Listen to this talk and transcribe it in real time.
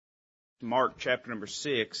Mark chapter number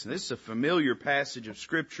 6. And this is a familiar passage of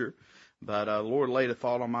Scripture, but the Lord laid a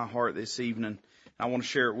thought on my heart this evening. I want to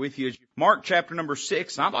share it with you. Mark chapter number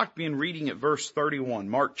 6, and I'd like to begin reading at verse 31.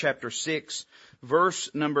 Mark chapter 6,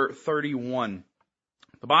 verse number 31.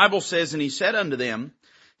 The Bible says, "And he said unto them,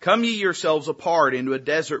 Come ye yourselves apart into a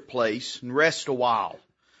desert place, and rest a while.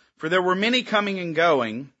 For there were many coming and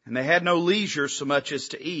going, and they had no leisure so much as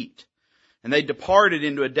to eat. And they departed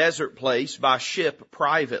into a desert place by ship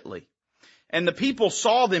privately. And the people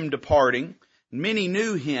saw them departing, and many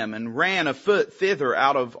knew him, and ran afoot thither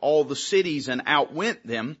out of all the cities, and outwent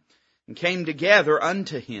them, and came together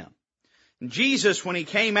unto him. And Jesus, when he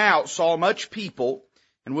came out, saw much people,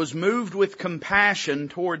 and was moved with compassion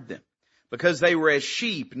toward them, because they were as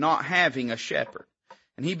sheep not having a shepherd.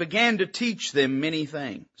 And he began to teach them many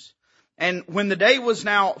things. And when the day was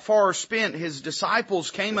now far spent, his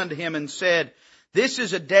disciples came unto him and said, This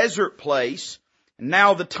is a desert place, and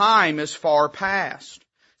now the time is far past.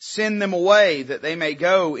 Send them away, that they may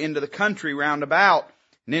go into the country round about,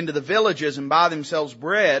 and into the villages, and buy themselves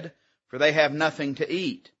bread, for they have nothing to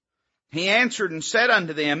eat. He answered and said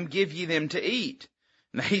unto them, Give ye them to eat.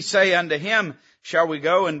 And they say unto him, Shall we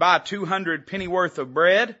go and buy 200 pennyworth of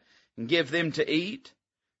bread, and give them to eat?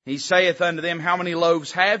 He saith unto them, How many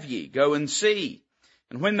loaves have ye? Go and see.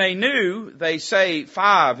 And when they knew, they say,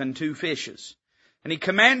 5 and 2 fishes. And he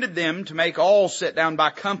commanded them to make all sit down by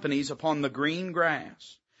companies upon the green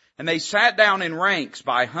grass. And they sat down in ranks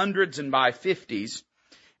by hundreds and by 50s.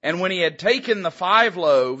 And when he had taken the 5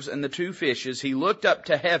 loaves and the 2 fishes, he looked up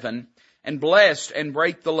to heaven, and blessed and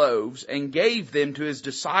brake the loaves, and gave them to his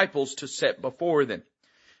disciples to set before them.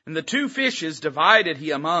 And the 2 fishes divided he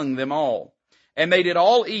among them all. And they did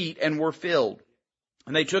all eat and were filled.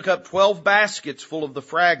 And they took up 12 baskets full of the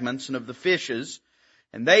fragments and of the fishes.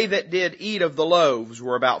 And they that did eat of the loaves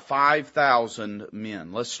were about 5,000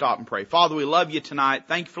 men. Let's stop and pray. Father, we love you tonight.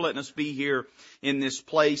 Thank you for letting us be here in this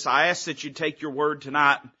place. I ask that you take your word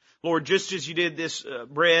tonight. Lord, just as you did this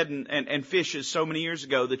bread and fishes so many years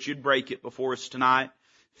ago, that you'd break it before us tonight.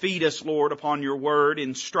 Feed us, Lord, upon your word.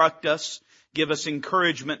 Instruct us. Give us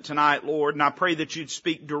encouragement tonight, Lord. And I pray that you'd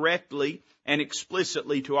speak directly and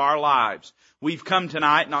explicitly to our lives. We've come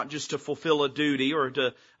tonight not just to fulfill a duty or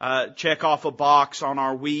to check off a box on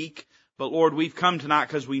our week, but Lord, we've come tonight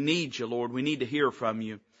because we need you, Lord. We need to hear from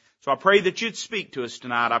you. So I pray that you'd speak to us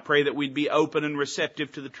tonight. I pray that we'd be open and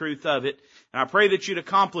receptive to the truth of it. And I pray that you'd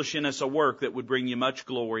accomplish in us a work that would bring you much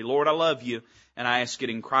glory. Lord, I love you, and I ask it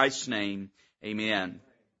in Christ's name. Amen.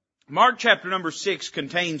 Mark chapter number 6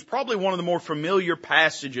 contains probably one of the more familiar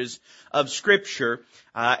passages of Scripture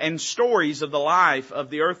and stories of the life of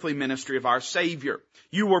the earthly ministry of our Savior.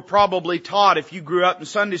 You were probably taught, if you grew up in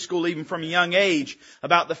Sunday school even from a young age,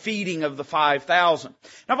 about the feeding of the 5,000. And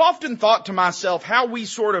I've often thought to myself how we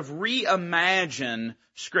sort of reimagine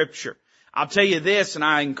Scripture. I'll tell you this, and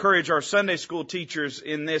I encourage our Sunday school teachers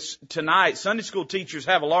in this tonight. Sunday school teachers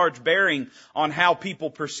have a large bearing on how people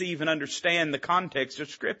perceive and understand the context of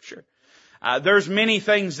Scripture. There's many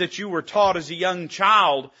things that you were taught as a young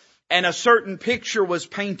child, and a certain picture was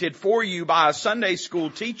painted for you by a Sunday school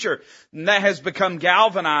teacher, and that has become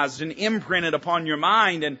galvanized and imprinted upon your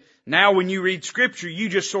mind, and now when you read Scripture, you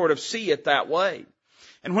just sort of see it that way.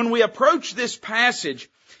 And when we approach this passage,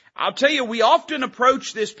 I'll tell you, we often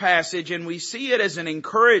approach this passage and we see it as an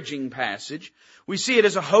encouraging passage. We see it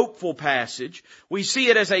as a hopeful passage. We see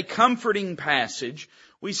it as a comforting passage.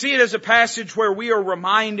 We see it as a passage where we are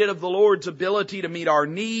reminded of the Lord's ability to meet our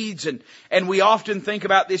needs. And we often think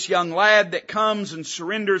about this young lad that comes and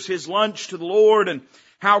surrenders his lunch to the Lord and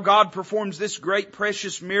how God performs this great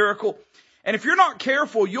precious miracle. And if you're not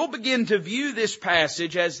careful, you'll begin to view this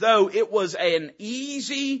passage as though it was an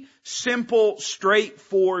easy, simple,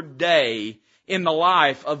 straightforward day in the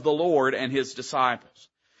life of the Lord and His disciples.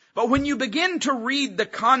 But when you begin to read the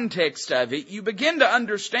context of it, you begin to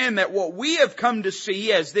understand that what we have come to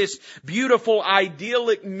see as this beautiful,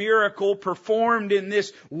 idyllic miracle performed in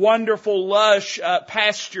this wonderful, lush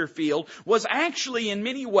pasture field was actually in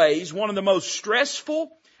many ways one of the most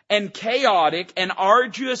stressful and chaotic and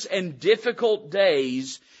arduous and difficult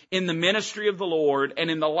days in the ministry of the Lord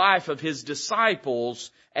and in the life of His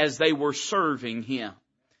disciples as they were serving Him.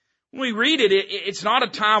 When we read it, it's not a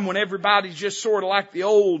time when everybody's just sort of like the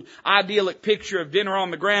old idyllic picture of dinner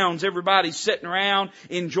on the grounds. Everybody's sitting around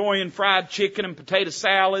enjoying fried chicken and potato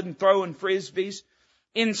salad and throwing frisbees.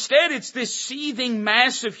 Instead, it's this seething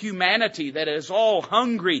mass of humanity that is all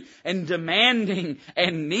hungry and demanding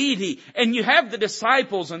and needy. And you have the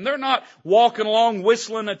disciples, and they're not walking along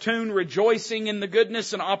whistling a tune, rejoicing in the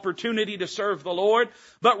goodness and opportunity to serve the Lord,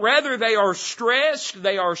 but rather they are stressed,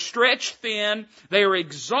 they are stretched thin, they are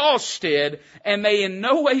exhausted, and they in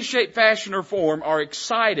no way, shape, fashion, or form are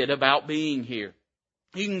excited about being here.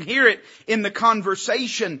 You can hear it in the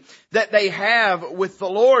conversation that they have with the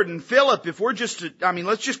Lord. And Philip, if we're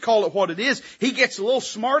let's just call it what it is. He gets a little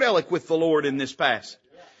smart aleck with the Lord in this passage.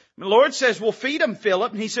 The Lord says, well, feed them,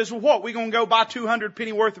 Philip. And he says, well, what? We going to go buy 200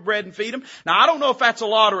 penny worth of bread and feed them? Now, I don't know if that's a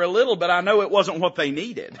lot or a little, but I know it wasn't what they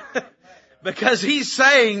needed. Because he's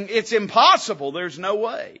saying it's impossible. There's no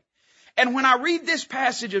way. And when I read this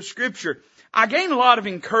passage of Scripture, I gain a lot of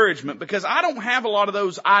encouragement because I don't have a lot of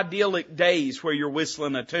those idyllic days where you're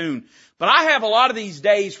whistling a tune. But I have a lot of these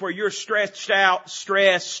days where you're stretched out,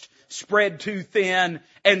 stressed, spread too thin,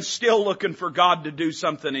 and still looking for God to do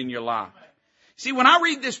something in your life. See, when I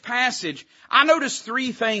read this passage, I notice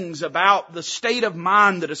three things about the state of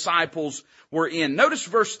mind the disciples were in. Notice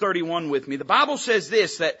verse 31 with me. The Bible says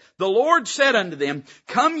this, that the Lord said unto them,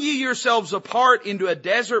 come ye yourselves apart into a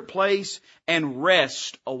desert place and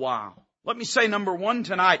rest a while. Let me say, number one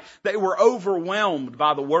tonight, they were overwhelmed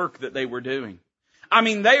by the work that they were doing. I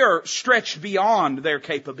mean, they are stretched beyond their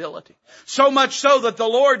capability. So much so that the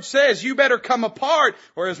Lord says, you better come apart.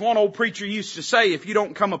 Or as one old preacher used to say, if you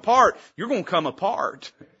don't come apart, you're going to come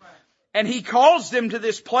apart. And He calls them to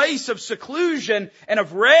this place of seclusion and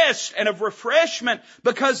of rest and of refreshment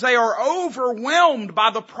because they are overwhelmed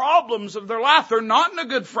by the problems of their life. They're not in a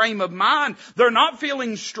good frame of mind. They're not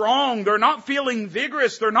feeling strong. They're not feeling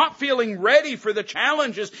vigorous. They're not feeling ready for the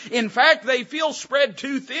challenges. In fact, they feel spread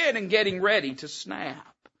too thin and getting ready to snap.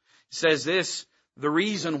 It says this, the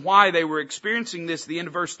reason why they were experiencing this, the end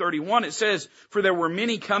of verse 31, it says, for there were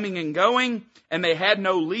many coming and going, and they had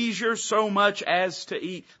no leisure so much as to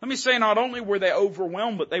eat. Let me say, not only were they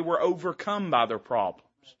overwhelmed, but they were overcome by their problems.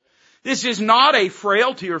 This is not a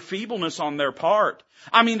frailty or feebleness on their part.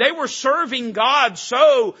 I mean, they were serving God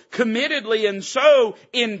so committedly and so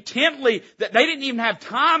intently that they didn't even have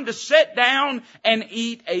time to sit down and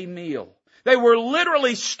eat a meal. They were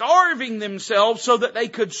literally starving themselves so that they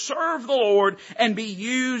could serve the Lord and be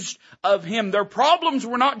used of Him. Their problems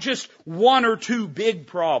were not just one or two big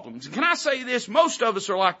problems. Can I say this? Most of us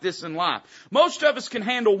are like this in life. Most of us can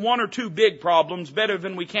handle one or two big problems better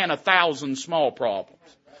than we can 1,000 small problems.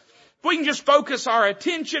 If we can just focus our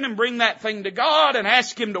attention and bring that thing to God and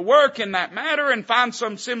ask Him to work in that matter and find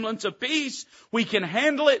some semblance of peace, we can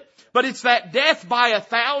handle it. But it's that death by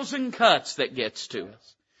 1,000 cuts that gets to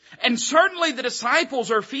us. And certainly the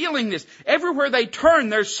disciples are feeling this. Everywhere they turn,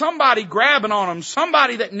 there's somebody grabbing on them,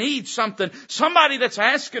 somebody that needs something, somebody that's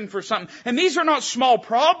asking for something. And these are not small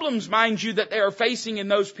problems, mind you, that they are facing in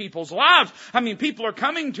those people's lives. I mean, people are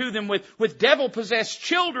coming to them with devil-possessed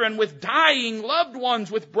children, with dying loved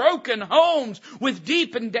ones, with broken homes, with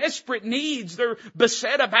deep and desperate needs. They're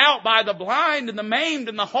beset about by the blind and the maimed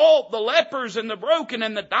and the halt, the lepers and the broken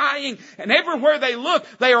and the dying. And everywhere they look,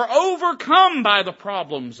 they are overcome by the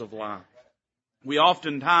problems of life. We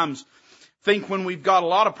oftentimes think when we've got a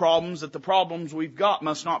lot of problems that the problems we've got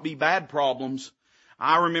must not be bad problems.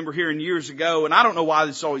 I remember hearing years ago, and I don't know why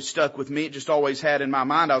this always stuck with me, it just always had in my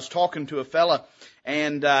mind. I was talking to a fella,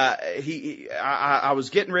 and I was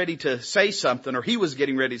getting ready to say something, or he was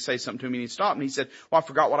getting ready to say something to me, and he stopped me. He said, well, I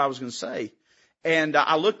forgot what I was going to say. And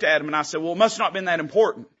I looked at him and I said, well, it must not have been that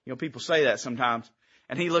important. You know, people say that sometimes.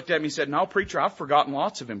 And he looked at me and said, no, preacher, I've forgotten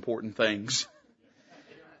lots of important things.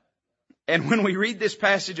 And when we read this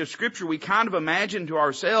passage of Scripture, we kind of imagine to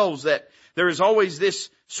ourselves that there is always this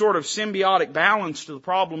sort of symbiotic balance to the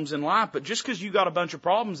problems in life. But just because you got a bunch of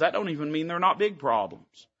problems, that don't even mean they're not big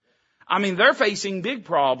problems. I mean, they're facing big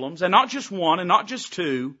problems, and not just one and not just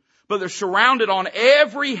two, but they're surrounded on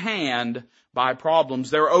every hand by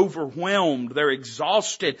problems. They're overwhelmed. They're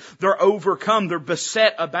exhausted. They're overcome. They're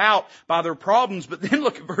beset about by their problems. But then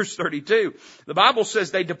look at verse 32. The Bible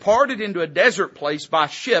says they departed into a desert place by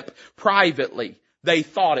ship privately. They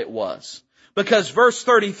thought it was. Because verse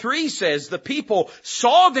 33 says the people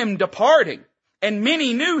saw them departing, and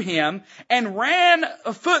many knew Him, and ran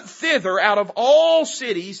afoot thither out of all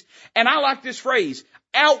cities. And I like this phrase,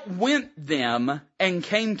 outwent them and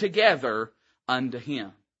came together unto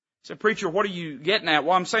Him. So, preacher, what are you getting at?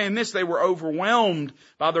 Well, I'm saying this. They were overwhelmed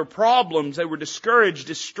by their problems. They were discouraged,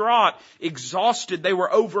 distraught, exhausted. They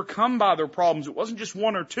were overcome by their problems. It wasn't just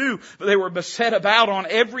one or two, but they were beset about on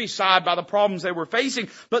every side by the problems they were facing.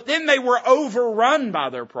 But then they were overrun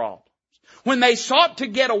by their problems. when they sought to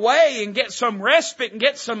get away and get some respite and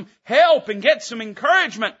get some help and get some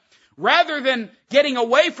encouragement, rather than getting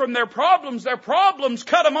away from their problems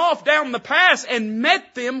cut them off down the path and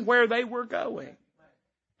met them where they were going.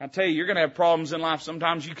 I tell you, you're going to have problems in life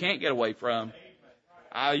sometimes you can't get away from.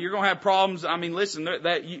 You're going to have problems. I mean, listen,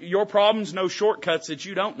 your problems know shortcuts that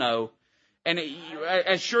you don't know. And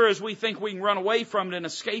as sure as we think we can run away from it and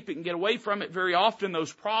escape it and get away from it, very often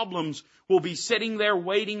those problems will be sitting there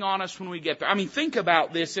waiting on us when we get there. I mean, think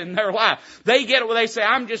about this in their life. They get it where they say,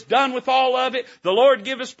 I'm just done with all of it. The Lord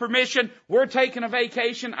give us permission. We're taking a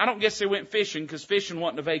vacation. I don't guess they went fishing because fishing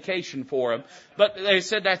wasn't a vacation for them. But they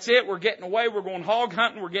said, that's it. We're getting away. We're going hog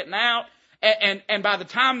hunting. We're getting out. And by the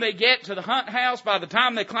time they get to the hunt house, by the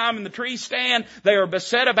time they climb in the tree stand, they are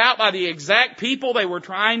beset about by the exact people they were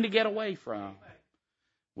trying to get away from.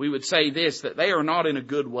 We would say this, that they are not in a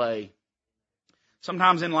good way.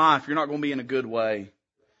 Sometimes in life, you're not going to be in a good way.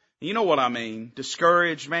 You know what I mean.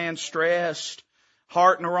 Discouraged, man, stressed,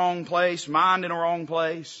 heart in the wrong place, mind in the wrong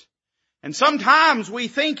place. And sometimes we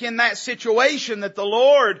think in that situation that the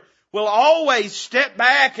Lord will always step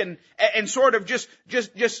back and sort of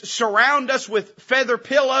just surround us with feather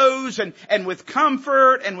pillows and with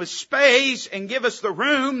comfort and with space and give us the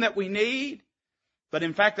room that we need. But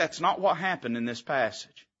in fact, that's not what happened in this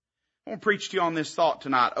passage. I want to preach to you on this thought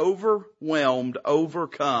tonight. Overwhelmed,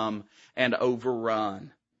 overcome, and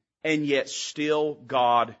overrun. And yet still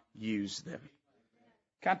God used them.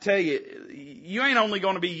 Can I tell you, you ain't only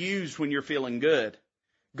going to be used when you're feeling good.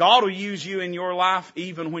 God will use you in your life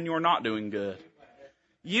even when you're not doing good.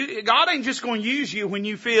 God ain't just going to use you when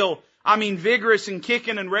you feel, vigorous and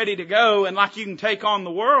kicking and ready to go and like you can take on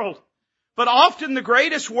the world. But often the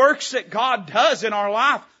greatest works that God does in our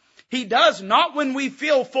life, He does not when we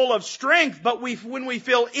feel full of strength, but when we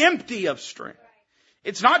feel empty of strength.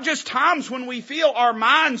 It's not just times when we feel our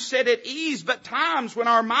mind set at ease, but times when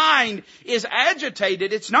our mind is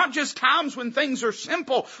agitated. It's not just times when things are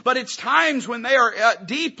simple, but it's times when they are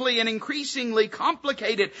deeply and increasingly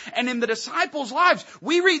complicated. And in the disciples' lives,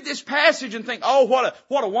 we read this passage and think, oh,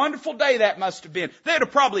 what a wonderful day that must have been. They'd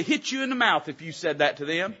have probably hit you in the mouth if you said that to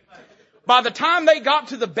them. By the time they got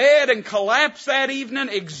to the bed and collapsed that evening,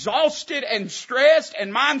 exhausted and stressed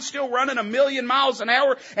and mind still running 1,000,000 miles an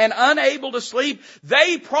hour and unable to sleep,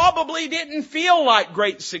 they probably didn't feel like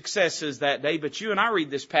great successes that day. But you and I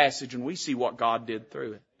read this passage and we see what God did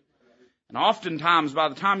through it. And oftentimes by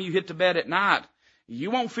the time you hit to bed at night,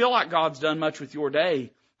 you won't feel like God's done much with your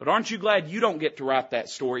day. But aren't you glad you don't get to write that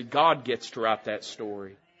story? God gets to write that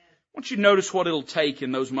story. I want you to notice what it'll take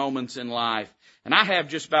in those moments in life. And I have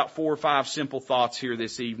just about 4 or 5 simple thoughts here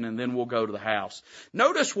this evening, and then we'll go to the house.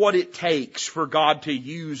 Notice what it takes for God to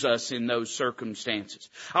use us in those circumstances.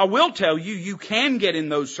 I will tell you, you can get in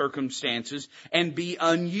those circumstances and be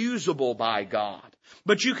unusable by God.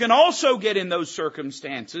 But you can also get in those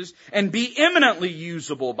circumstances and be eminently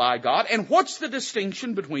usable by God. And what's the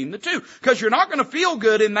distinction between the two? Because you're not going to feel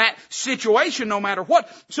good in that situation no matter what.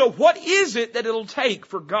 So what is it that it'll take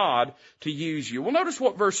for God to use you? Well, notice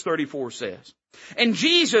what verse 34 says. And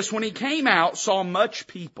Jesus, when He came out, saw much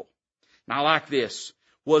people. And I like this.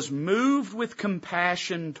 Was moved with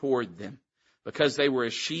compassion toward them, because they were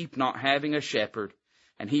as sheep not having a shepherd.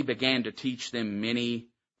 And He began to teach them many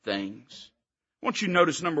things. I want you to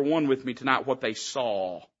notice, number one, with me tonight, what they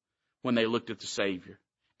saw when they looked at the Savior.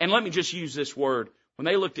 And let me just use this word. When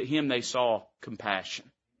they looked at Him, they saw compassion.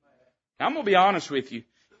 Now, I'm going to be honest with you.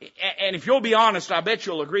 And if you'll be honest, I bet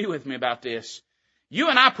you'll agree with me about this. You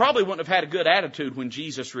and I probably wouldn't have had a good attitude when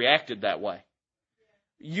Jesus reacted that way.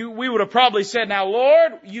 We would have probably said, now,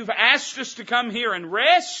 Lord, you've asked us to come here and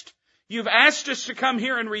rest. You've asked us to come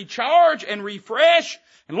here and recharge and refresh.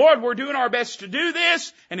 And Lord, we're doing our best to do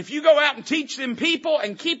this. And if you go out and teach them people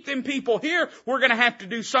and keep them people here, we're going to have to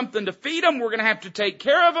do something to feed them. We're going to have to take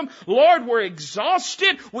care of them. Lord, we're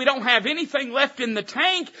exhausted. We don't have anything left in the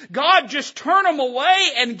tank. God, just turn them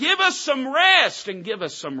away and give us some rest and give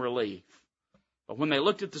us some relief. But when they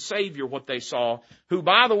looked at the Savior, what they saw, who,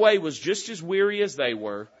 by the way, was just as weary as they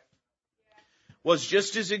were, was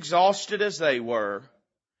just as exhausted as they were,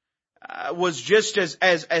 was just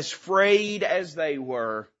as frayed as they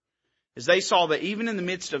were, as they saw that even in the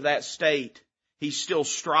midst of that state, He still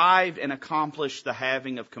strived and accomplished the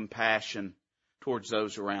having of compassion towards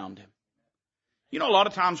those around Him. You know, a lot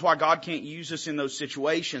of times why God can't use us in those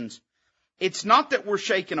situations, it's not that we're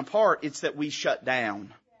shaken apart, it's that we shut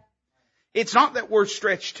down. It's not that we're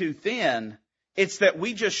stretched too thin, it's that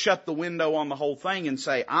we just shut the window on the whole thing and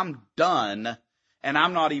say, I'm done, and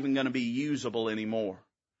I'm not even going to be usable anymore.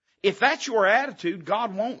 If that's your attitude,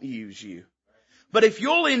 God won't use you. But if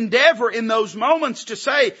you'll endeavor in those moments to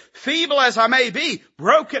say, feeble as I may be,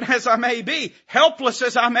 broken as I may be, helpless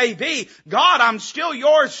as I may be, God, I'm still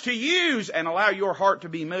yours to use, and allow your heart to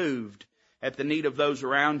be moved at the need of those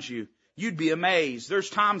around you, you'd be amazed. There's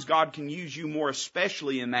times God can use you more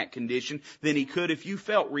especially in that condition than He could if you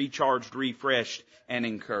felt recharged, refreshed, and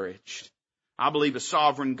encouraged. I believe a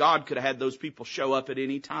sovereign God could have had those people show up at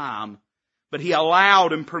any time. But He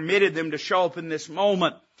allowed and permitted them to show up in this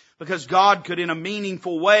moment because God could in a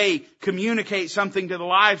meaningful way communicate something to the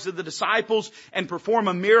lives of the disciples and perform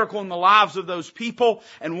a miracle in the lives of those people.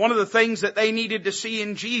 And one of the things that they needed to see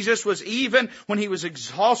in Jesus was even when He was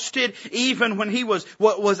exhausted, even when He was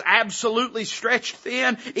absolutely stretched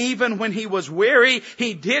thin, even when He was weary,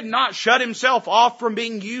 He did not shut Himself off from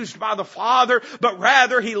being used by the Father, but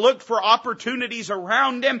rather He looked for opportunities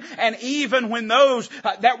around Him. And even when those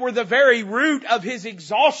that were the very root of His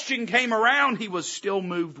exhaustion came around, He was still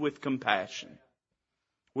moved with compassion.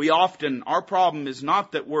 Our problem is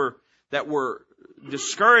not that we're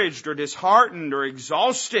discouraged or disheartened or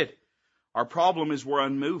exhausted. Our problem is we're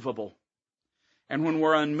unmovable. And when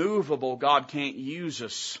we're unmovable, God can't use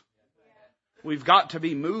us. We've got to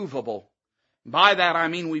be movable. By that I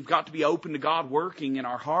mean we've got to be open to God working in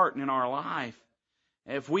our heart and in our life.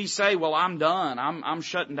 If we say, well, I'm done, I'm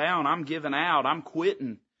shutting down, I'm giving out, I'm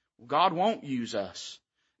quitting, God won't use us.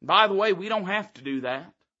 By the way, we don't have to do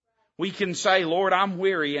that. We can say, Lord, I'm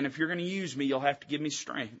weary, and if you're going to use me, you'll have to give me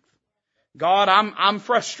strength. God, I'm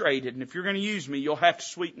frustrated, and if you're going to use me, you'll have to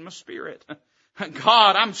sweeten my spirit.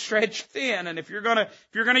 God, I'm stretched thin, and if you're going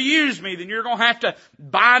to use me, then you're going to have to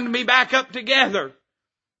bind me back up together.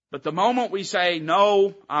 But the moment we say,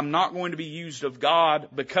 no, I'm not going to be used of God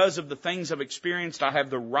because of the things I've experienced, I have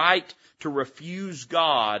the right to refuse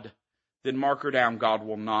God, then mark her down, God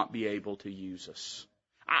will not be able to use us.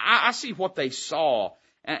 I see what they saw.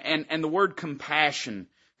 And the word compassion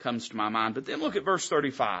comes to my mind. But then look at verse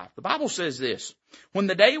 35. The Bible says this, when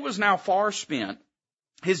the day was now far spent,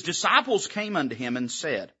 His disciples came unto Him and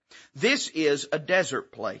said, this is a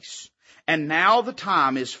desert place, and now the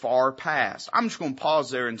time is far past. I'm just going to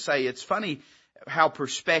pause there and say it's funny how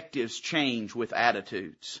perspectives change with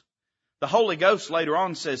attitudes. The Holy Ghost later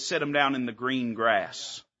on says, sit them down in the green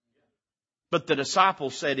grass. But the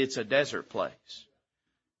disciples said it's a desert place.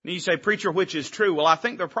 And you say, preacher, which is true? Well, I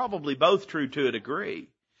think they're probably both true to a degree.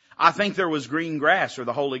 I think there was green grass, or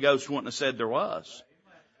the Holy Ghost wouldn't have said there was.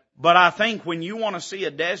 But I think when you want to see a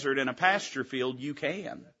desert in a pasture field, you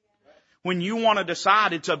can. When you want to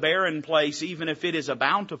decide it's a barren place, even if it is a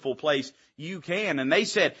bountiful place, you can. And they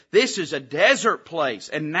said, this is a desert place,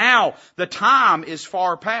 and now the time is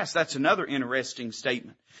far past. That's another interesting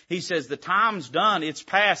statement. He says, the time's done, it's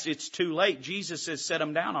past, it's too late. Jesus says, set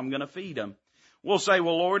them down, I'm going to feed them. We'll say,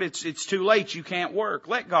 well, Lord, it's too late. You can't work.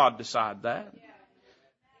 Let God decide that.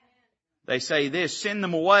 They say this, send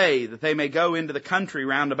them away that they may go into the country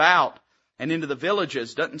round about and into the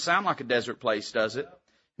villages. Doesn't sound like a desert place, does it?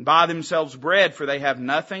 And buy themselves bread, for they have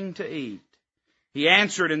nothing to eat. He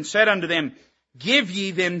answered and said unto them, give ye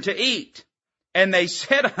them to eat. And they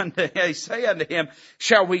say unto him,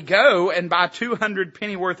 shall we go and buy 200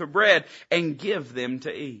 pennyworth of bread and give them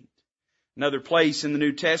to eat? Another place in the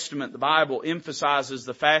New Testament, the Bible emphasizes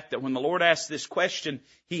the fact that when the Lord asked this question,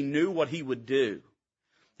 He knew what He would do.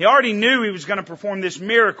 He already knew He was going to perform this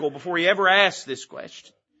miracle before He ever asked this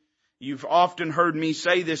question. You've often heard me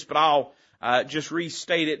say this, but I'll just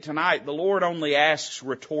restate it tonight. The Lord only asks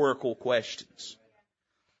rhetorical questions.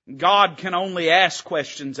 God can only ask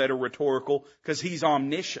questions that are rhetorical because He's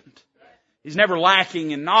omniscient. He's never lacking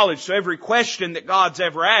in knowledge, so every question that God's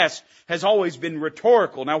ever asked has always been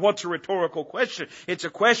rhetorical. Now, what's a rhetorical question? It's a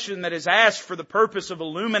question that is asked for the purpose of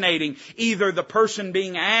illuminating either the person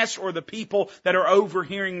being asked or the people that are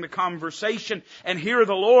overhearing the conversation. And here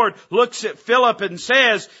the Lord looks at Philip and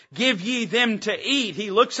says, give ye them to eat. He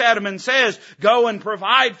looks at him and says, go and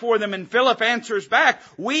provide for them. And Philip answers back,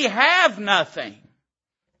 we have nothing.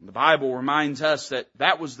 The Bible reminds us that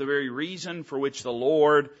that was the very reason for which the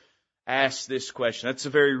Lord asked this question. That's the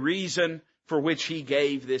very reason for which He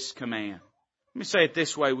gave this command. Let me say it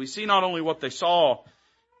this way. We see not only what they saw,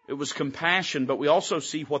 it was compassion, but we also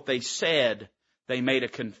see what they said. They made a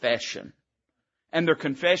confession. And their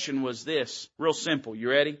confession was this, real simple. You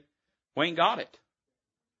ready? We ain't got it.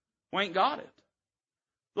 We ain't got it.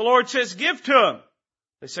 The Lord says, give to them.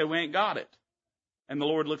 They say, we ain't got it. And the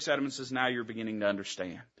Lord looks at them and says, now you're beginning to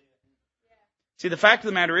understand. See, the fact of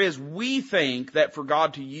the matter is, we think that for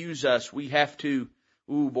God to use us, we have to,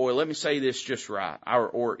 let me say this just right,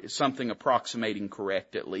 or something approximating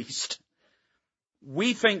correct at least.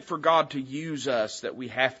 We think for God to use us that we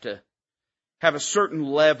have to have a certain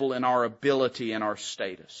level in our ability and our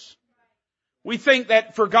status. We think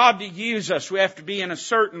that for God to use us, we have to be in a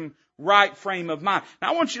certain right frame of mind.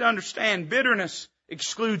 Now I want you to understand, bitterness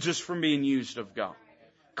excludes us from being used of God.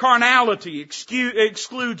 Carnality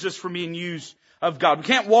excludes us from being used of God. We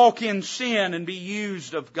can't walk in sin and be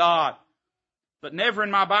used of God. But never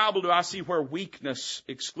in my Bible do I see where weakness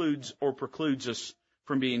excludes or precludes us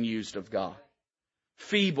from being used of God.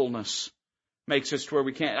 Feebleness makes us to where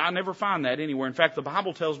we can't. I never find that anywhere. In fact, the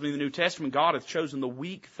Bible tells me in the New Testament, God hath chosen the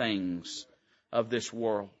weak things of this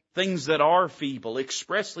world. Things that are feeble,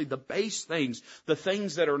 expressly the base things, the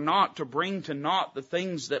things that are not, to bring to naught the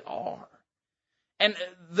things that are. And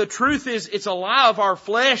the truth is, it's a lie of our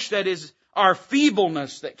flesh that is our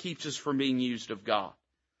feebleness that keeps us from being used of God.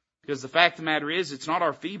 Because the fact of the matter is, it's not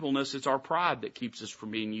our feebleness, it's our pride that keeps us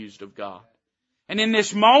from being used of God. And in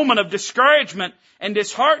this moment of discouragement and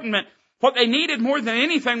disheartenment, what they needed more than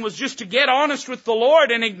anything was just to get honest with the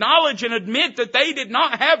Lord and acknowledge and admit that they did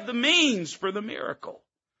not have the means for the miracle.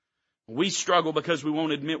 We struggle because we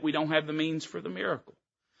won't admit we don't have the means for the miracle.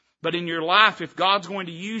 But in your life, if God's going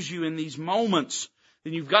to use you in these moments,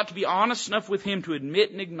 then you've got to be honest enough with Him to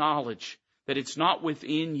admit and acknowledge that it's not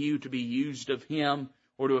within you to be used of Him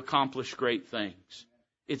or to accomplish great things.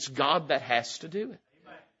 It's God that has to do it.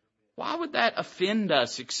 Why would that offend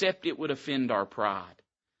us except it would offend our pride?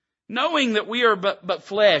 Knowing that we are but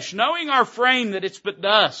flesh, knowing our frame that it's but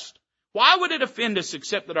dust, why would it offend us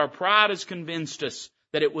except that our pride has convinced us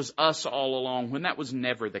that it was us all along, when that was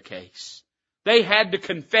never the case? They had to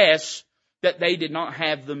confess that they did not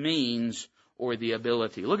have the means or the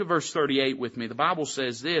ability. Look at verse 38 with me. The Bible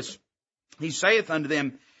says this, He saith unto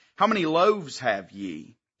them, How many loaves have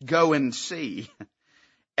ye? Go and see.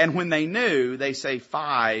 And when they knew, they say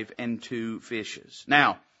 5 and 2 fishes.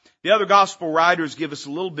 Now, the other gospel writers give us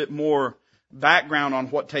a little bit more background on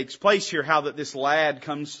what takes place here, how that this lad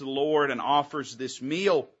comes to the Lord and offers this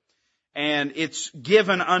meal. And it's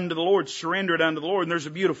given unto the Lord, surrendered unto the Lord. And there's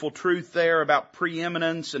a beautiful truth there about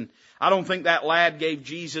preeminence. And I don't think that lad gave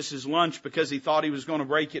Jesus his lunch because he thought he was going to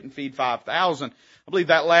break it and feed 5,000. I believe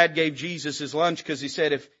that lad gave Jesus his lunch because he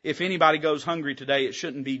said, if anybody goes hungry today, it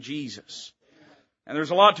shouldn't be Jesus. And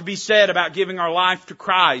there's a lot to be said about giving our life to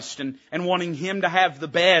Christ and wanting Him to have the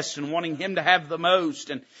best and wanting Him to have the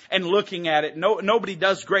most and looking at it. Nobody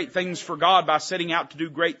does great things for God by setting out to do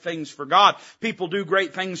great things for God. People do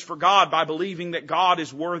great things for God by believing that God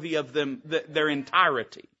is worthy of them, their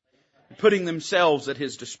entirety, putting themselves at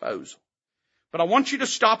His disposal. But I want you to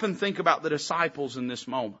stop and think about the disciples in this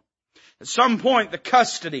moment. At some point, the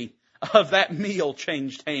custody of that meal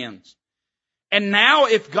changed hands. And now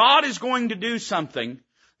if God is going to do something,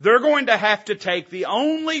 they're going to have to take the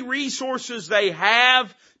only resources they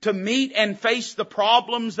have to meet and face the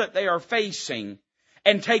problems that they are facing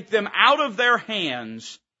and take them out of their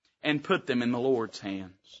hands and put them in the Lord's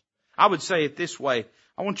hands. I would say it this way.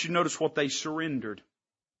 I want you to notice what they surrendered.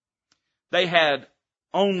 They had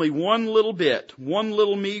only one little bit, one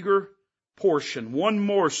little meager portion, one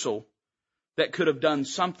morsel that could have done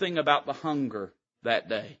something about the hunger that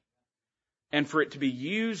day. And for it to be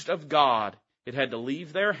used of God, it had to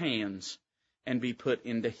leave their hands and be put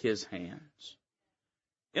into His hands.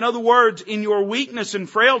 In other words, in your weakness and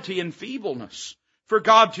frailty and feebleness, for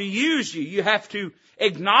God to use you, you have to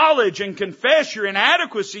acknowledge and confess your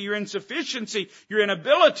inadequacy, your insufficiency, your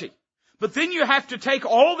inability. But then you have to take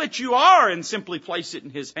all that you are and simply place it in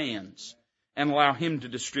His hands and allow Him to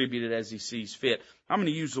distribute it as He sees fit. I'm going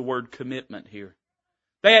to use the word commitment here.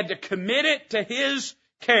 They had to commit it to His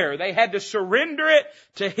care. They had to surrender it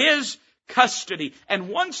to His custody. And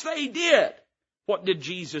once they did, what did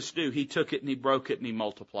Jesus do? He took it and He broke it and He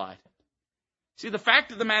multiplied it. See, the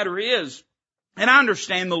fact of the matter is, and I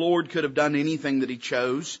understand the Lord could have done anything that He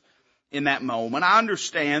chose in that moment. I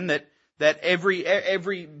understand that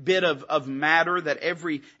every bit of matter, that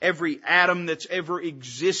every atom that's ever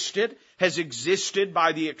existed has existed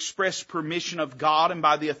by the express permission of God and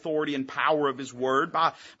by the authority and power of His Word.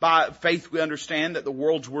 By faith we understand that the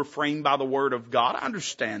worlds were framed by the Word of God. I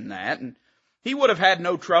understand that. And He would have had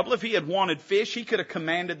no trouble if He had wanted fish. He could have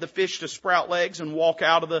commanded the fish to sprout legs and walk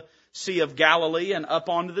out of the Sea of Galilee and up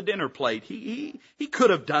onto the dinner plate. He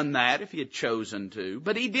could have done that if He had chosen to,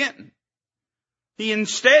 but He didn't. He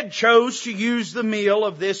instead chose to use the meal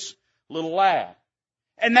of this little lad.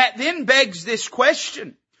 And that then begs this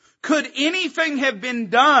question. Could anything have been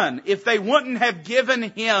done if they wouldn't have given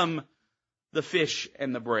Him the fish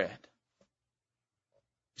and the bread?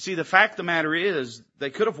 See, the fact of the matter is,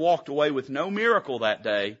 they could have walked away with no miracle that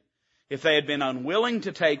day if they had been unwilling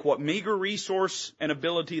to take what meager resource and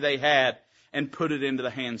ability they had and put it into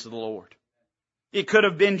the hands of the Lord. It could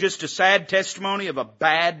have been just a sad testimony of a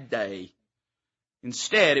bad day.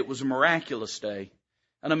 Instead, it was a miraculous day,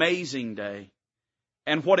 an amazing day.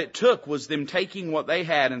 And what it took was them taking what they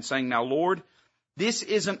had and saying, now Lord, this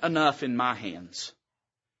isn't enough in my hands,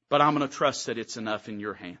 but I'm going to trust that it's enough in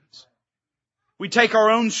your hands. We take our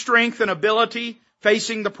own strength and ability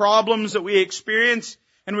facing the problems that we experience,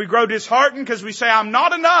 and we grow disheartened because we say, I'm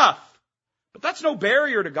not enough. But that's no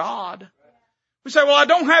barrier to God. We say, well, I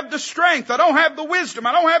don't have the strength, I don't have the wisdom,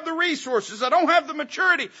 I don't have the resources, I don't have the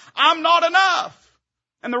maturity. I'm not enough.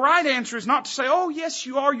 And the right answer is not to say, oh yes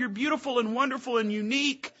you are, you're beautiful and wonderful and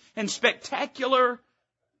unique and spectacular.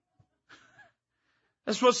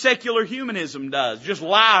 That's what secular humanism does, just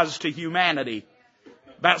lies to humanity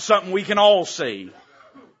about something we can all see.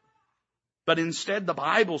 But instead the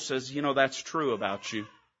Bible says, that's true about you,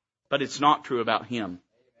 but it's not true about Him.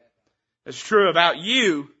 It's true about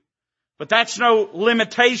you, but that's no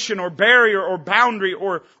limitation or barrier or boundary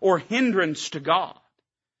or hindrance to God.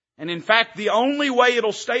 And in fact, the only way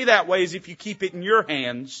it'll stay that way is if you keep it in your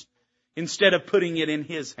hands instead of putting it in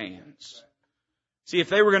His hands. See, if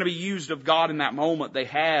they were going to be used of God in that moment, they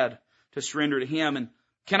had to surrender to Him. And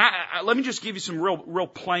let me just give you some real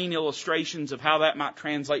plain illustrations of how that might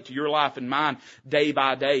translate to your life and mine day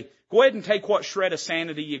by day. Go ahead and take what shred of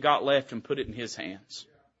sanity you got left and put it in His hands.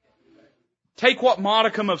 Take what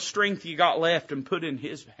modicum of strength you got left and put it in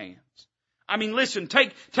His hands. I mean, listen,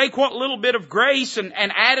 take what little bit of grace and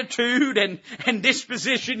attitude and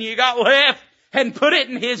disposition you got left and put it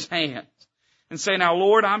in His hands. And say, now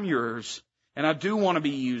Lord, I'm yours, and I do want to be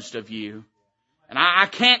used of you. And I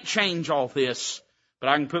can't change all this, but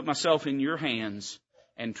I can put myself in your hands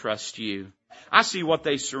and trust you. I see what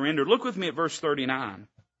they surrendered. Look with me at verse 39.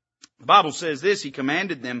 The Bible says this, He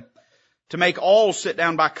commanded them to make all sit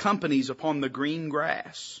down by companies upon the green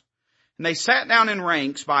grass. And they sat down in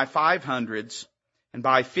ranks by 500s and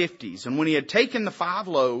by 50s. And when He had taken the 5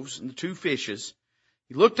 loaves and the 2 fishes,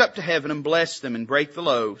 He looked up to heaven and blessed them and brake the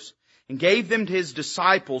loaves and gave them to His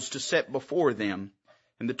disciples to set before them.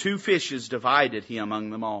 And the 2 fishes divided He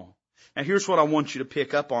among them all. Now here's what I want you to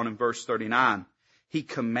pick up on in verse 39. He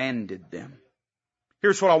commanded them.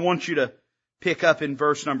 Here's what I want you to pick up in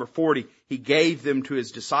verse number 40. He gave them to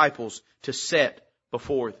His disciples to set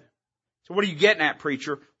before them. So what are you getting at,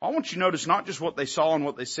 preacher? Well, I want you to notice not just what they saw and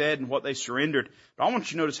what they said and what they surrendered, but I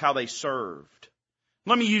want you to notice how they served.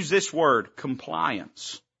 Let me use this word,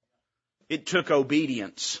 compliance. It took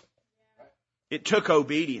obedience. It took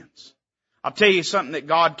obedience. I'll tell you something that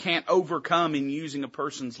God can't overcome in using a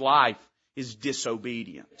person's life is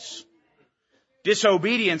disobedience.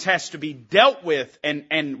 Disobedience has to be dealt with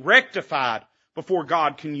and rectified before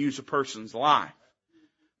God can use a person's life.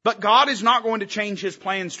 But God is not going to change His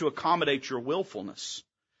plans to accommodate your willfulness.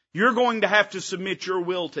 You're going to have to submit your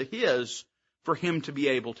will to His for Him to be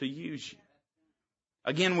able to use you.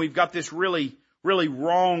 Again, we've got this really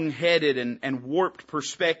wrong-headed and warped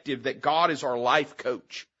perspective that God is our life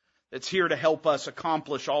coach that's here to help us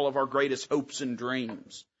accomplish all of our greatest hopes and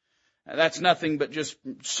dreams. That's nothing but just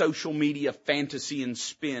social media fantasy and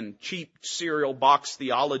spin, cheap cereal box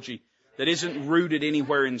theology that isn't rooted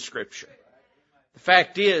anywhere in Scripture. The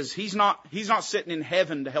fact is, He's not sitting in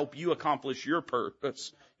heaven to help you accomplish your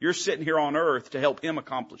purpose. You're sitting here on earth to help Him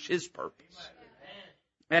accomplish His purpose.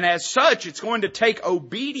 And as such, it's going to take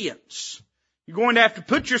obedience. You're going to have to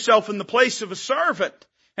put yourself in the place of a servant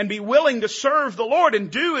and be willing to serve the Lord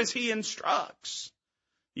and do as He instructs.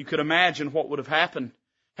 You could imagine what would have happened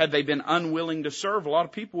had they been unwilling to serve. A lot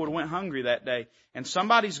of people would have went hungry that day. And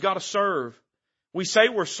somebody's got to serve. We say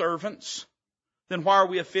we're servants. Then why are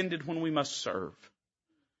we offended when we must serve?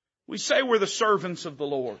 We say we're the servants of the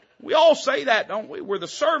Lord. We all say that, don't we? We're the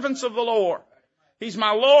servants of the Lord. He's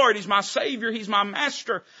my Lord. He's my Savior. He's my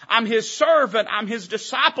Master. I'm His servant. I'm His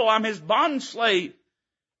disciple. I'm His bondslave.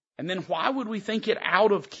 And then why would we think it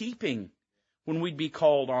out of keeping when we'd be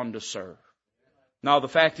called on to serve? No, the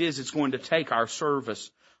fact is it's going to take our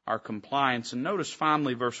service, our compliance. And notice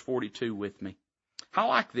finally verse 42 with me. I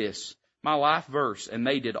like this. My life verse. And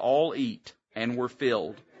they did all eat and were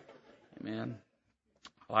filled. Amen.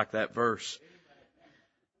 I like that verse.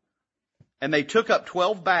 And they took up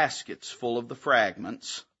 12 baskets full of the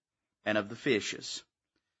fragments and of the fishes.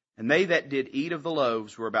 And they that did eat of the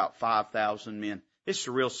loaves were about 5,000 men. It's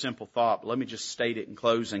a real simple thought, but let me just state it in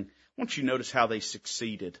closing. I want you to notice how they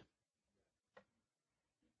succeeded.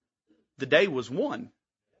 The day was won.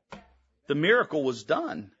 The miracle was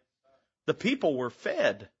done. The people were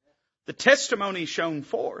fed. The testimony shone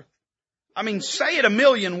forth. I mean, say it a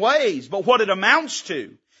million ways, but what it amounts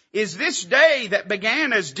to is this day that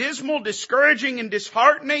began as dismal, discouraging, and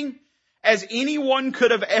disheartening as anyone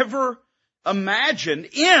could have ever imagine,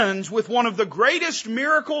 ends with one of the greatest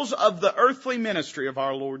miracles of the earthly ministry of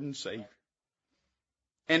our Lord and Savior.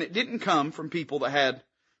 And it didn't come from people that had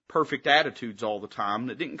perfect attitudes all the time.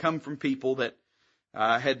 It didn't come from people that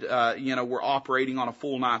were operating on a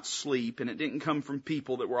full night's sleep. And it didn't come from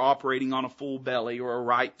people that were operating on a full belly or a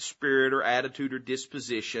right spirit or attitude or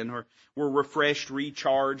disposition or were refreshed,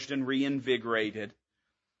 recharged, and reinvigorated.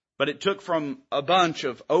 But it took from a bunch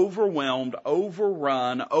of overwhelmed,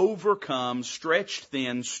 overrun, overcome, stretched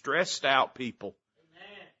thin, stressed out people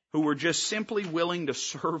who were just simply willing to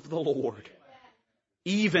serve the Lord,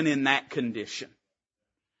 even in that condition.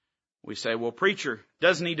 We say, well, preacher,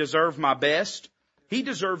 doesn't he deserve my best? He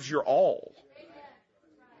deserves your all.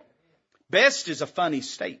 Best is a funny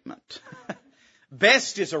statement.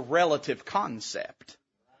 Best is a relative concept.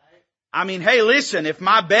 I mean, hey, listen, if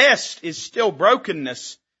my best is still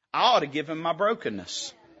brokenness, I ought to give him my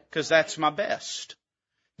brokenness, because that's my best.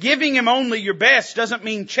 Giving him only your best doesn't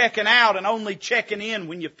mean checking out and only checking in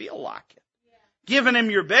when you feel like it. Giving him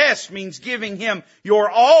your best means giving him your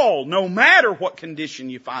all, no matter what condition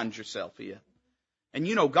you find yourself in. And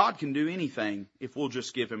you know, God can do anything if we'll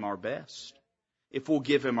just give him our best, if we'll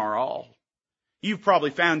give him our all. You've probably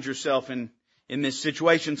found yourself in this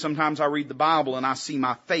situation. Sometimes I read the Bible and I see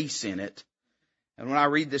my face in it. And when I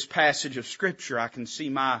read this passage of Scripture, I can see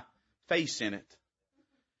my face in it.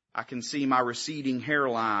 I can see my receding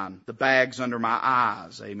hairline, the bags under my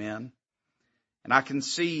eyes, amen. And I can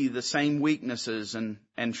see the same weaknesses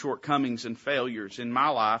and shortcomings and failures in my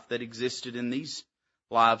life that existed in these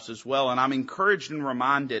lives as well. And I'm encouraged and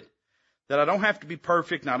reminded that I don't have to be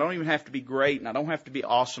perfect, and I don't even have to be great, and I don't have to be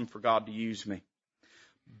awesome for God to use me.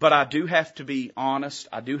 But I do have to be honest.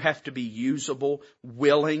 I do have to be usable,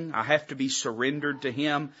 willing. I have to be surrendered to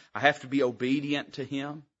Him. I have to be obedient to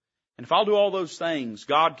Him. And if I'll do all those things,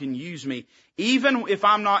 God can use me, even if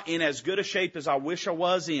I'm not in as good a shape as I wish I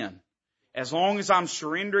was in. As long as I'm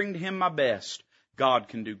surrendering to Him my best, God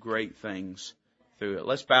can do great things through it.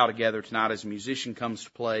 Let's bow together tonight as a musician comes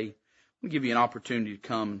to play. I'll give you an opportunity to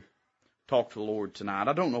come talk to the Lord tonight.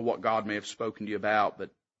 I don't know what God may have spoken to you about, but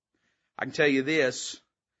I can tell you this.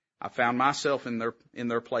 I found myself in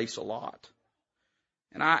their place a lot.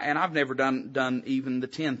 And I've never done even the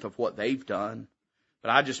 10th of what they've done.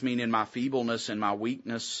 But I just mean in my feebleness and my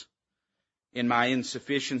weakness, in my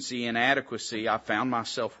insufficiency and inadequacy, I found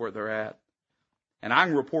myself where they're at. And I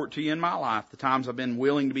can report to you in my life, the times I've been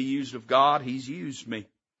willing to be used of God, He's used me.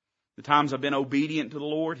 The times I've been obedient to the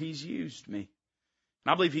Lord, He's used me.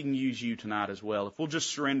 And I believe He can use you tonight as well. If we'll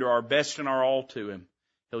just surrender our best and our all to Him,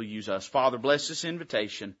 He'll use us. Father, bless this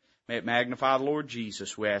invitation. May it magnify the Lord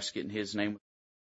Jesus. We ask it in His name.